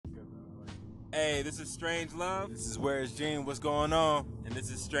Hey, this is Strange Love, This is Where's Gene. What's going on? and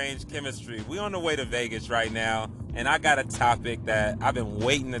this is Strange Chemistry. We on the way to Vegas right now, and I got a topic that I've been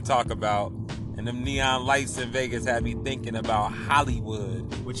waiting to talk about. And them neon lights in Vegas had me thinking about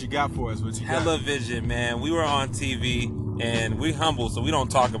Hollywood, What you got for us? What you got? television, man. We were on TV, and we humble, so we don't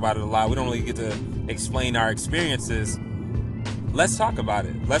talk about it a lot. We don't really get to explain our experiences. Let's talk about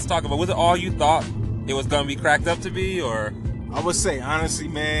it. Let's talk about, was it all you thought it was going to be cracked up to be, or? I would say honestly,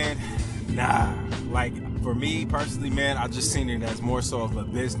 man, nah. Like for me personally, man, I just seen it as more so of a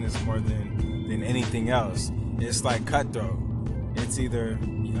business more than anything else. It's like cutthroat. It's either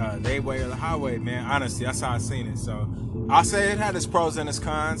they way or the highway, man. Honestly, that's how I seen it. So I'll say it had its pros and its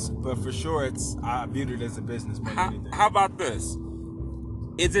cons, but for sure, I viewed it as a business more than anything. How about this?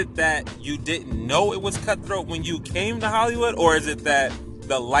 Is it that you didn't know it was cutthroat when you came to Hollywood, or is it that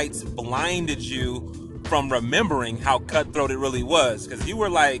the lights blinded you from remembering how cutthroat it really was? Because you were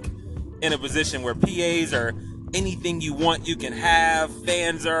like in a position where PAs are anything you want you can have,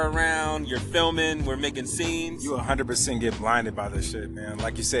 fans are around, you're filming, we're making scenes. You 100% get blinded by this shit, man.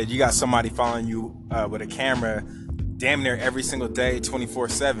 Like you said, you got somebody following you with a camera damn near every single day,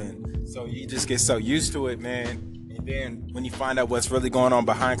 24/7. So you just get so used to it, man. And then when you find out what's really going on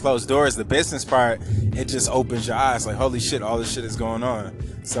behind closed doors, the business part, it just opens your eyes. Like, holy shit, all this shit is going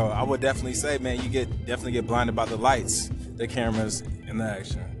on. So I would definitely say, man, you definitely get blinded by the lights, the cameras, and the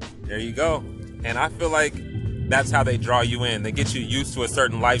action. There you go. And I feel like that's how they draw you in. They get you used to a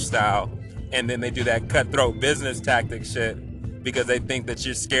certain lifestyle, and then they do that cutthroat business tactic shit because they think that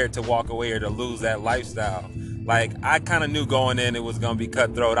you're scared to walk away or to lose that lifestyle. Like, I kind of knew going in it was going to be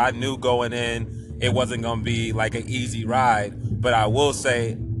cutthroat. I knew going in it wasn't going to be like an easy ride. But I will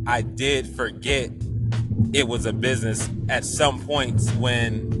say I did forget it was a business at some points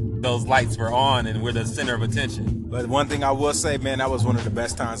when those lights were on and we're the center of attention. But one thing I will say, man, that was one of the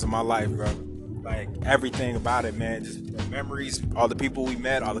best times of my life, bro. Like everything about it, man. Just the memories, all the people we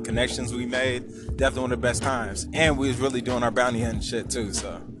met, all the connections we made. Definitely one of the best times. And we was really doing our bounty hunting shit too.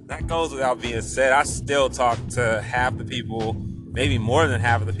 So that goes without being said. I still talk to half the people, maybe more than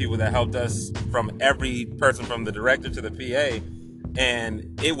half of the people that helped us, from every person from the director to the PA.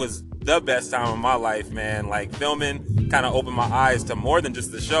 And it was the best time of my life, man. Like, filming kind of opened my eyes to more than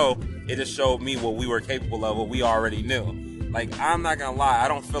just the show. It just showed me what we were capable of, what we already knew. Like, I'm not gonna lie, I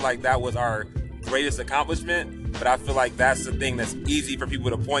don't feel like that was our greatest accomplishment, but I feel like that's the thing that's easy for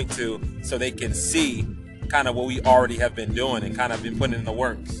people to point to so they can see kind of what we already have been doing and kind of been putting in the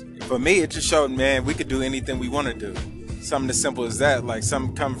works. For me, it just showed, man, we could do anything we want to do. Something as simple as that. Like,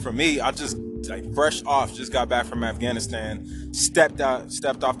 something coming from me, I just, like, fresh off, just got back from Afghanistan, stepped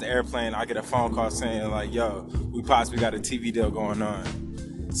off the airplane, I get a phone call saying, like, yo, we possibly got a TV deal going on.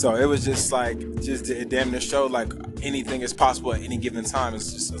 So it was just like, it damn near showed like anything is possible at any given time.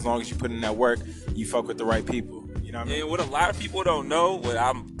 It's just as long as you put in that work, you fuck with the right people. You know what I mean? And what a lot of people don't know, what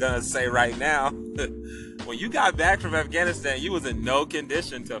I'm gonna say right now, when you got back from Afghanistan, you was in no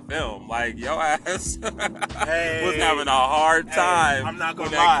condition to film. Like, your ass was having a hard time. I'm not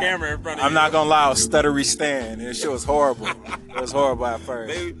gonna with lie. that camera in front of you. I'm not gonna lie, I was stuttery stand, and shit was horrible. It was horrible at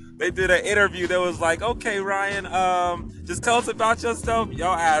first. They did an interview that was like, okay, Ryan, just tell us about yourself. Your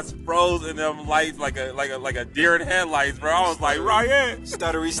ass froze in them lights like a deer in headlights, bro. I was like, Ryan,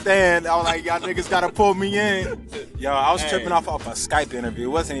 stuttery stand. I was like, y'all niggas gotta pull me in. Yo, I was tripping off a Skype interview.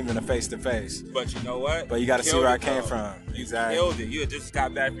 It wasn't even a face to face. But you know what? But you gotta see where I came from. You Exactly. killed it. You had just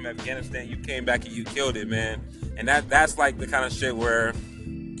got back from Afghanistan. You came back and you killed it, man. And that's like the kind of shit where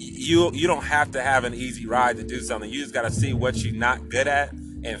you don't have to have an easy ride to do something. You just gotta see what you're not good at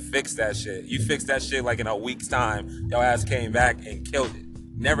and fix that shit. You fixed that shit like in a week's time. Your ass came back and killed it.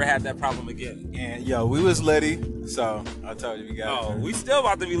 Never had that problem again. And yo, we was litty, so I told you we got it. We still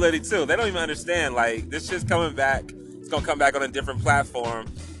about to be litty too. They don't even understand. Like, this shit's coming back. It's gonna come back on a different platform.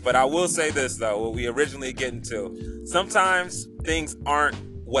 But I will say this though, what we originally get into. Sometimes things aren't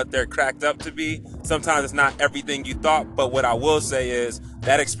what they're cracked up to be. Sometimes it's not everything you thought, but what I will say is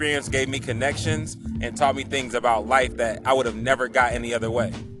that experience gave me connections and taught me things about life that I would have never got any other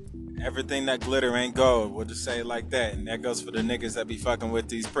way. Everything that glitter ain't gold. We'll just say it like that. And that goes for the niggas that be fucking with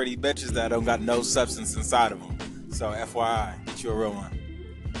these pretty bitches that don't got no substance inside of them. So FYI, get you a real one.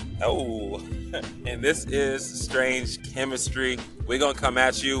 Oh, and this is Strange Chemistry. We're going to come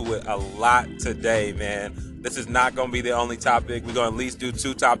at you with a lot today, man. This is not going to be the only topic. We're going to at least do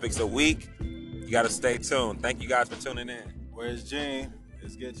 2 topics a week. You got to stay tuned. Thank you guys for tuning in. Where's Gene?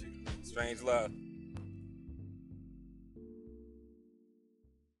 Let's get you. Strange Love.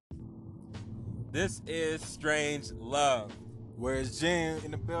 This is Strange Love. Where's Gene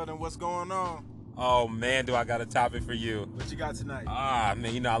in the building? What's going on? Oh man, do I got a topic for you? What you got tonight? Ah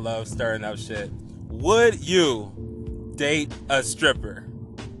man, you know I love stirring up shit. Would you date a stripper?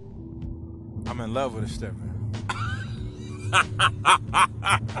 I'm in love with a stripper.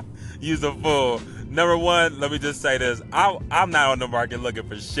 You's a fool. Number one, let me just say this. I'm not on the market looking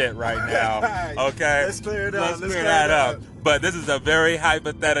for shit right now. Okay? Let's clear it up. Let's clear that up. But this is a very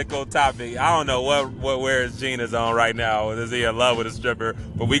hypothetical topic. I don't know where his Gene is on right now. Is he in love with a stripper?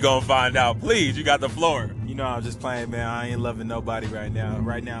 But we gonna find out. Please, you got the floor. You know, I'm just playing, man. I ain't loving nobody right now.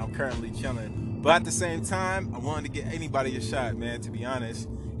 Right now, I'm currently chilling. But at the same time, I wanted to get anybody a shot, man, to be honest.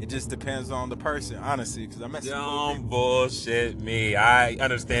 It just depends on the person, honestly, because I'm messing with Don't bullshit me. I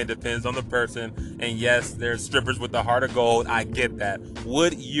understand depends on the person. And yes, there's strippers with the heart of gold. I get that.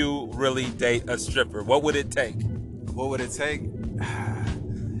 Would you really date a stripper? What would it take? What would it take?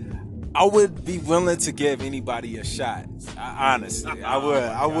 I would be willing to give anybody a shot. Honestly, I would.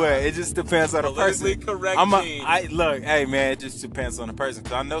 I would. It just depends on the Politically person. correct, Gene. Look, hey man, it just depends on the person.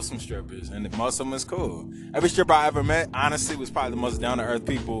 Cause I know some strippers, and most of them is cool. Every stripper I ever met, honestly, was probably the most down to earth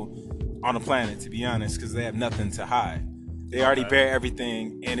people on the planet. To be honest, because they have nothing to hide. They already bear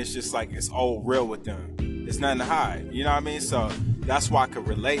everything, and it's just like it's all real with them. It's nothing to hide. You know what I mean? So that's why I could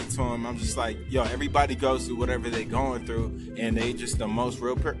relate to them. I'm just like, yo, everybody goes through whatever they're going through, and they just the most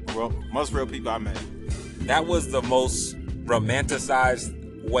real people I met. That was the most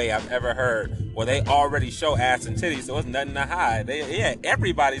romanticized way I've ever heard. Where they already show ass and titties, so it's nothing to hide.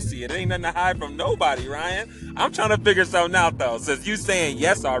 Everybody see it. It ain't nothing to hide from nobody, Ryan. I'm trying to figure something out though. Since you saying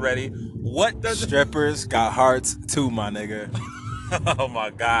yes already, what does strippers got hearts too, my nigga? Oh my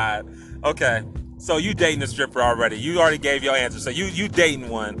God. Okay. So you dating a stripper already. You already gave your answer. So you dating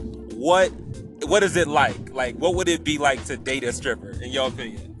one. What is it like? Like, what would it be like to date a stripper, in your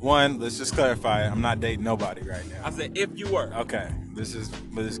opinion? One, let's just clarify. I'm not dating nobody right now. I said if you were. Okay. Let's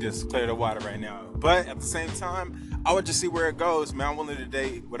just clear the water right now. But at the same time, I would just see where it goes, man. I'm willing to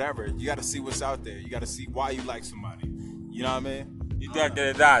date whatever. You got to see what's out there. You got to see why you like somebody. You know what I mean? You ducked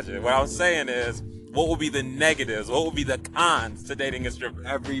and dodging. What I'm saying is, what would be the negatives? What would be the cons to dating a stripper?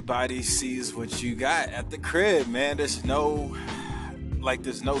 Everybody sees what you got at the crib, man. There's no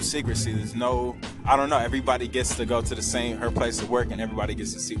secrecy. There's no, I don't know. Everybody gets to go to her place of work, and everybody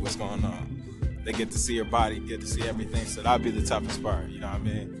gets to see what's going on. They get to see her body, get to see everything. So that'd be the toughest part. You know what I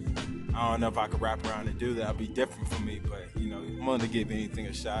mean? I don't know if I could wrap around and do that. It'd be different for me, but I'm willing to give anything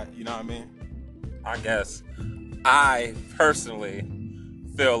a shot. You know what I mean? I guess. I personally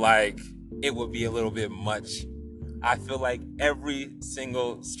feel like it would be a little bit much. I feel like every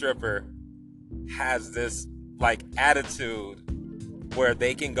single stripper has this like attitude where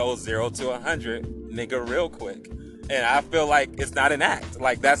they can go 0 to 100 nigga real quick. And I feel like it's not an act.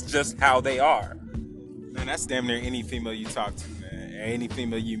 Like that's just how they are. Man, that's damn near any female you talk to, man. Any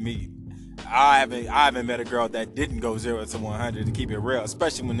female you meet. I haven't met a girl that didn't go 0 to 100 to keep it real,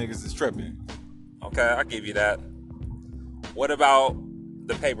 especially when niggas is tripping. Okay, I'll give you that. What about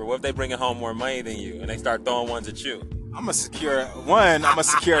the paper? What if they bringing home more money than you and they start throwing ones at you? I'm a secure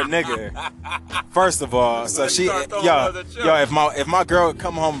nigga. First of all, so if my girl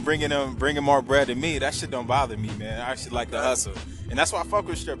come home bringing more bread than me, that shit don't bother me, man. I actually like to hustle, and that's why I fuck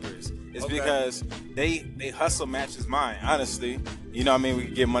with strippers. It's because they hustle matches mine. Honestly, you know what I mean. We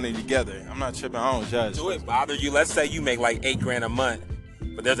can get money together. I'm not tripping. I don't judge. Do it bother you? Let's say you make like $8,000 a month,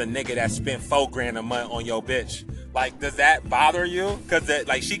 but there's a nigga that spent $4,000 a month on your bitch. Like, does that bother you? Cause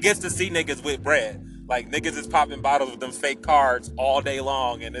like she gets to see niggas with bread. Like, niggas is popping bottles with them fake cards all day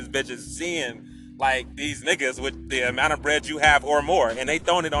long, and this bitch is seeing, like, these niggas with the amount of bread you have or more, and they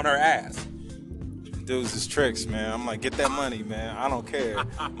throwing it on her ass. Dudes is tricks, man. I'm like, get that money, man. I don't care.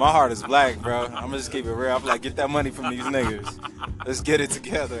 My heart is black, bro. I'm gonna just keep it real. I'm like, get that money from these niggas. Let's get it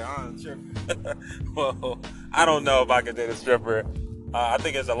together. I'm tripping. Well, I don't know if I could date a stripper. I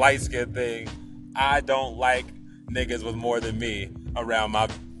think it's a light-skinned thing. I don't like niggas with more than me around my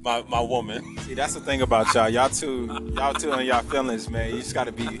woman. See, that's the thing about y'all. Y'all two and y'all feelings, man. You just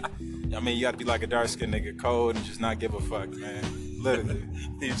gotta be, you gotta be like a dark-skinned nigga, cold, and just not give a fuck, man. Literally.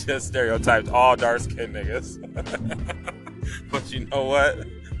 You just stereotyped all dark-skinned niggas. But you know what?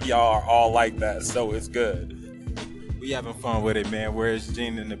 Y'all are all like that, so it's good. We having fun with it, man. Where's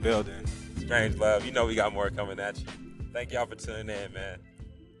Gene in the building? Strange Love. You know we got more coming at you. Thank y'all for tuning in, man.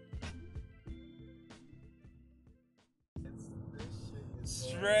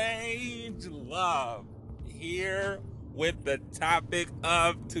 Strange Love here with the topic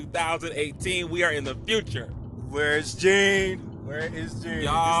of 2018. We are in the future. Where's Gene? Where is Gene?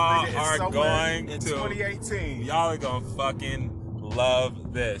 Y'all are going in to 2018. Y'all are gonna fucking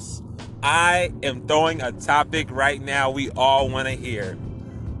love this. I am throwing a topic right now we all want to hear.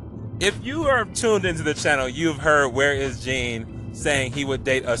 If you are tuned into the channel, you've heard Where Is Gene saying he would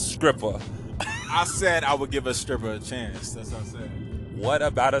date a stripper. I said I would give a stripper a chance. That's what I said. What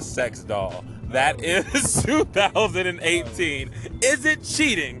about a sex doll? That is 2018. Is it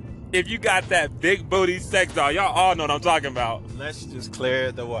cheating if you got that big booty sex doll? Y'all all know what I'm talking about. Let's just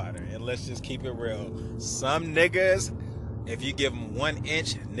clear the water and let's just keep it real. Some niggas, if you give them 1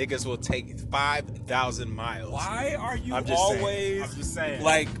 inch, niggas will take 5,000 miles. Why are you I'm just always I'm just saying.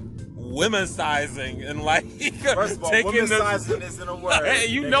 like women-sizing and like First of all, taking woman-sizing isn't a word. Hey,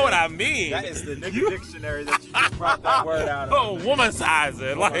 you nigga. know what I mean. That is the nigga dictionary that you just brought that word out of. Oh,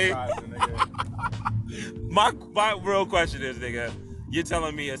 woman-sizing. Like, Woman-sizing, nigga. my real question is, nigga, you're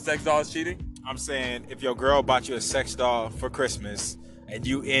telling me a sex doll is cheating? I'm saying if your girl bought you a sex doll for Christmas and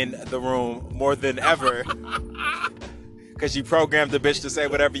you in the room more than ever because you programmed the bitch to say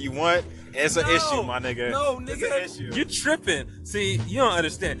whatever you want, it's an issue, my nigga. No, It's nigga, an issue. you tripping. See, you don't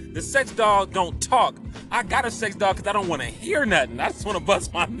understand. The sex doll don't talk. I got a sex doll because I don't want to hear nothing. I just want to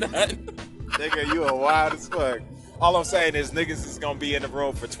bust my nut. Nigga, you are wild as fuck. All I'm saying is niggas is gonna be in the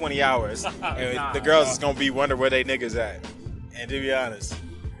room for 20 hours and the girls is gonna be wondering where they niggas at. And to be honest,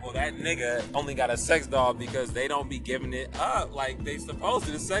 Well, that nigga only got a sex doll because they don't be giving it up like they supposed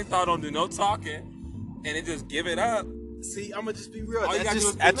to. The sex doll don't do no talking, and it just give it up. see, I'm gonna just be real. All you That gotta do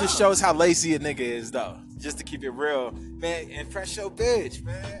just, is that give just up. shows how lazy a nigga is, though. Just to keep it real, man. And fresh your bitch,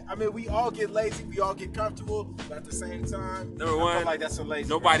 man. I mean, we all get lazy, we all get comfortable, but at the same time, Number I one, feel like that's a lazy.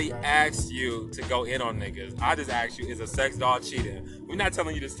 nobody girl, bro. asked you to go in on niggas. I just asked you, is a sex doll cheating? We're not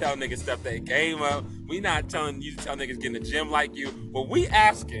telling you to tell niggas step their game up. We're not telling you to tell niggas get in the gym like you. What we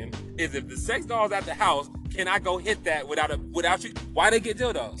asking is if the sex doll's at the house, can I go hit that without you? Why they get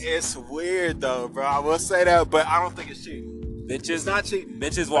dildos? It's weird though, bro. I will say that, but I don't think it's cheating. Bitches, It's not cheating.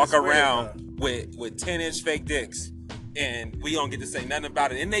 Bitches But walk it's weird, around with 10-inch fake dicks, and we don't get to say nothing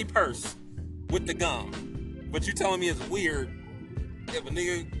about it in they purse with the gum. But you telling me it's weird if a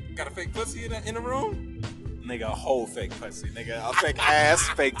nigga got a fake pussy in the room? Nigga, a whole fake pussy. Nigga, a fake ass,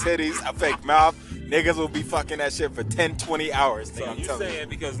 fake titties, a fake mouth. Niggas will be fucking that shit for 10, 20 hours. Nigga, So I'm you telling saying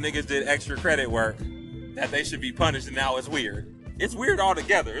because niggas did extra credit work that they should be punished and now it's weird? It's weird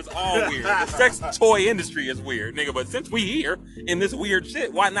altogether. It's all weird. The sex toy industry is weird, nigga. But since we here in this weird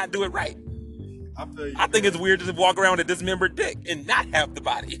shit, why not do it right? I feel you. I think it's weird to just walk around with a dismembered dick and not have the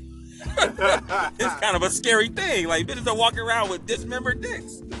body. It's kind of a scary thing. Like, bitches are walking around with dismembered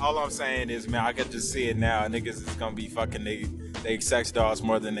dicks. All I'm saying is, man, I could just see it now. Niggas is gonna be fucking they sex dolls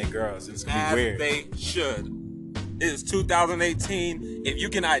more than they girls. It's gonna As be weird. they should. It is 2018. If you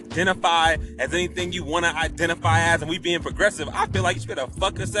can identify as anything you want to identify as, and we being progressive, I feel like you should better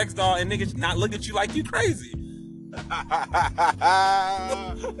fuck a sex doll and niggas not look at you like you crazy.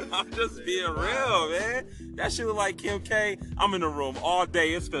 I'm just being real, man. That shit look like Kim K. I'm in the room all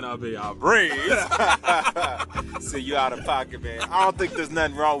day. It's finna be a breeze. See, you out of pocket, man. I don't think there's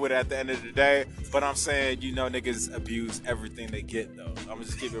nothing wrong with it at the end of the day, but I'm saying, you know, niggas abuse everything they get, though. I'm gonna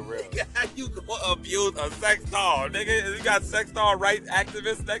just keep it real. How you gonna abuse a sex doll, nigga? You got sex doll rights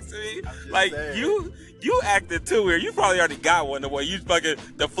activists next to me. Like saying. you acted too weird. You probably already got one the way you fucking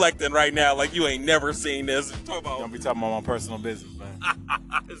deflecting right now, like you ain't never seen this. Talk about Don't be talking about my personal business, man.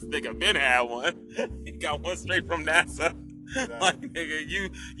 this nigga been had one. He got one straight from NASA. Like,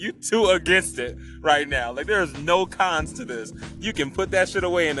 nigga, you too against it right now. Like, there's no cons to this. You can put that shit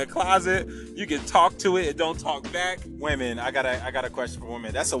away in the closet. You can talk to it. It don't talk back. Women, I got a question for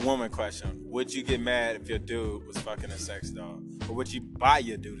women. That's a woman question. Would you get mad if your dude was fucking a sex doll? Or would you buy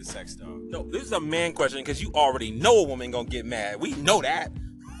your dude a sex doll? No, this is a man question because you already know a woman gonna get mad. We know that.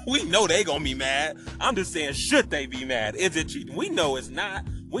 We know they gonna be mad. I'm just saying, should they be mad? Is it cheating? We know it's not.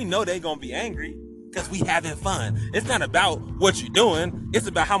 We know they gonna be angry because we having fun. It's not about what you're doing. It's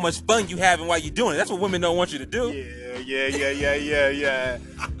about how much fun you having while you're doing it. That's what women don't want you to do. Yeah.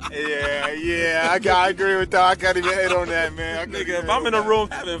 I agree with that. I can't even hate on that, man. Nigga, if I'm in a room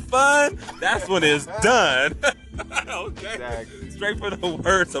having fun, that's when it's done. Okay. Exactly. Straight for the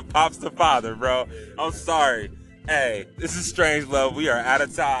words of Pops the Father, bro. I'm sorry. Hey, this is Strange Love. We are out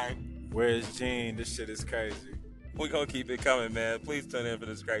of time. Where's Gene? This shit is crazy. We gonna keep it coming, man. Please tune in for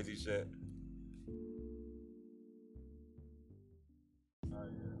this crazy shit.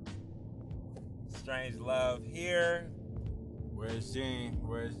 Strange Love here. Where's Gene?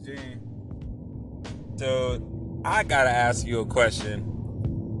 Dude, I gotta ask you a question.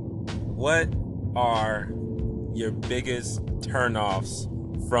 What are your biggest turnoffs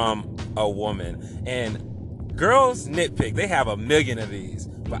from a woman? And girls nitpick. They have a million of these.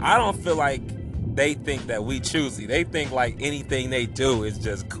 But I don't feel like they think that we choosy. They think like anything they do is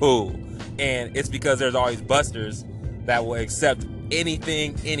just cool. And it's because there's always busters that will accept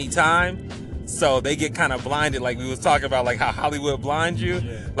anything, anytime. So they get kind of blinded, like we was talking about, like how Hollywood blinds you.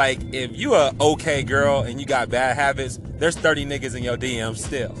 Yeah. Like if you a okay girl and you got bad habits, there's 30 niggas in your DM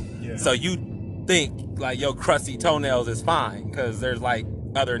still. Yeah. So you think like your crusty toenails is fine because there's like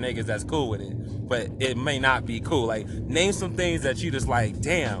other niggas that's cool with it, but it may not be cool. Like name some things that you just like,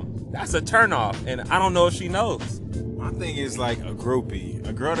 damn, that's a turnoff, and I don't know if she knows. My thing is like a groupie,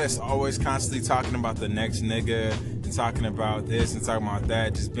 a girl that's always constantly talking about the next nigga and talking about this and talking about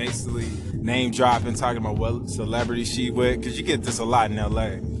that, just basically name dropping, talking about what celebrity she with, because you get this a lot in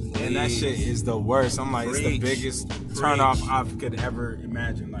LA. And that shit is the worst. I'm like, it's the biggest turnoff I could ever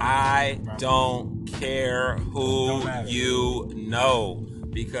imagine. Like, I don't care who you know,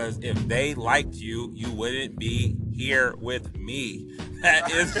 because if they liked you, you wouldn't be here with me.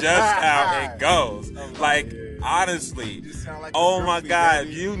 That is just how it goes. Like, honestly, like oh my God,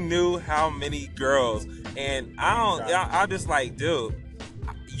 you knew how many girls. And I'm just like, dude,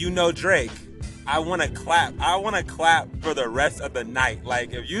 you know Drake. I want to clap. I want to clap for the rest of the night.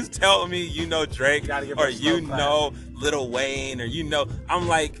 Like, if you tell me you know Drake or you know Lil Wayne or you know, I'm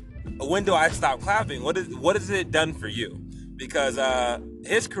like, when do I stop clapping? What is it done for you? Because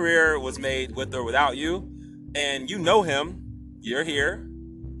his career was made with or without you, and you know him. You're here.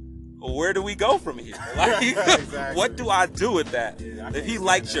 Where do we go from here? Like, Exactly. What do I do with that? Yeah, if he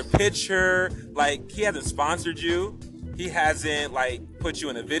liked your picture, like he hasn't sponsored you, he hasn't like put you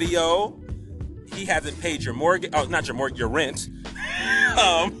in a video, he hasn't paid your mortgage. Oh, not your mortgage, your rent.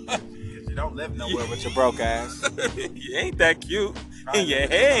 You don't live nowhere with your broke ass. You ain't that cute, and your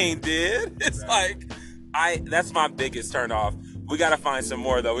hair ain't did. It's like, that's my biggest turn off. We gotta find some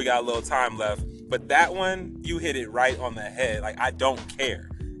more though. We got a little time left, but that one, you hit it right on the head. Like, I don't care.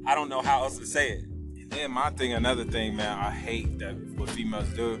 I don't know how else to say it. And then my thing, another thing, man, I hate that what females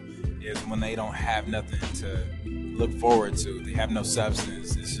do is when they don't have nothing to look forward to. They have no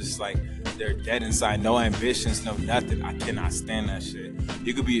substance. It's just like they're dead inside, no ambitions, no nothing. I cannot stand that shit.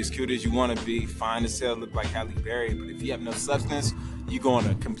 You could be as cute as you want to be, fine as hell, look like Halle Berry, but if you have no substance, you go in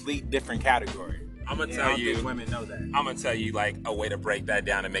a complete different category. I'm gonna I tell don't you. think women know that. I'm gonna tell you like a way to break that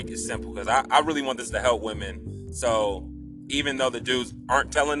down and make it simple, because I really want this to help women. So even though the dudes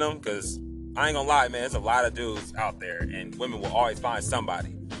aren't telling them, because I ain't gonna lie, man, there's a lot of dudes out there, and women will always find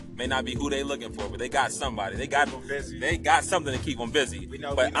somebody. May not be who they looking for, but they got somebody. They got something to keep them busy.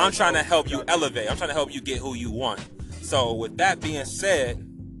 But I'm trying to help you elevate. I'm trying to help you get who you want. So with that being said,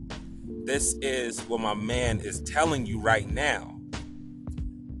 this is what my man is telling you right now.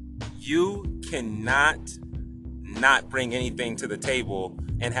 You cannot not bring anything to the table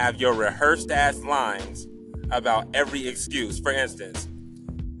and have your rehearsed ass lines about every excuse. For instance,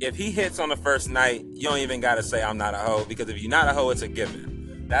 if he hits on the first night, you don't even gotta say I'm not a hoe, because if you're not a hoe, it's a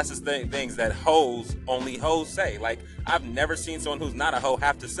given. That's the things that only hoes say. Like, I've never seen someone who's not a hoe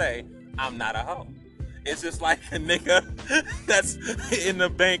have to say I'm not a hoe. It's just like a nigga that's in the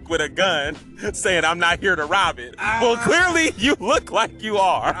bank with a gun saying, I'm not here to rob it. Well, clearly you look like you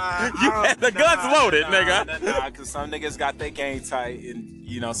are. The gun's loaded, nigga. Nah, because some niggas got their game tight, and,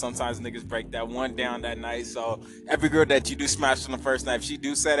 you know, sometimes niggas break that one down that night. So every girl that you do smash on the first night, if she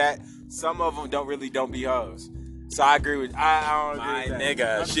do say that, some of them don't be hoes. So I agree with, I don't agree with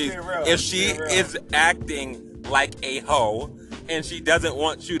that. Nigga, if she is acting like a hoe, and she doesn't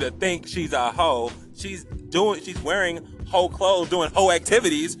want you to think she's a hoe, she's wearing hoe clothes, doing hoe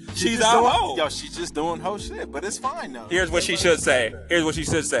activities, she's a hoe. Yo, she's just doing hoe shit, but it's fine though. Here's what she should say.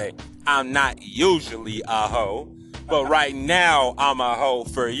 I'm not usually a hoe, but right now I'm a hoe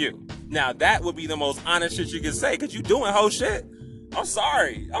for you. Now that would be the most honest shit you can say, because you doing hoe shit. I'm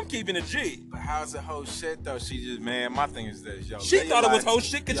sorry, I'm keeping it G. But how's it hoe shit though? She just, man, my thing is this, yo. She thought it was hoe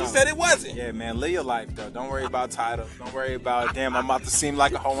shit because she said it wasn't. Yeah, man, live your life though. Don't worry about titles. Don't worry about, damn, I'm about to seem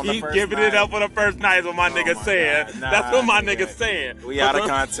like a hoe on the Keep first giving night. it up on the first night is what my nigga saying. That's what my nigga saying. We out of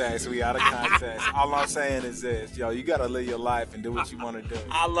context. All I'm saying is this, yo, you gotta live your life and do what you want to do.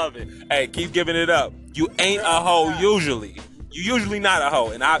 I love it. Hey, keep giving it up. You ain't a hoe usually. You usually not a hoe,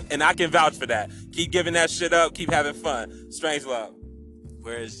 and I can vouch for that. Keep giving that shit up. Keep having fun. Strange love.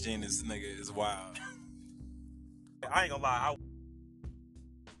 Where's Gene? This nigga is wild. I ain't gonna lie.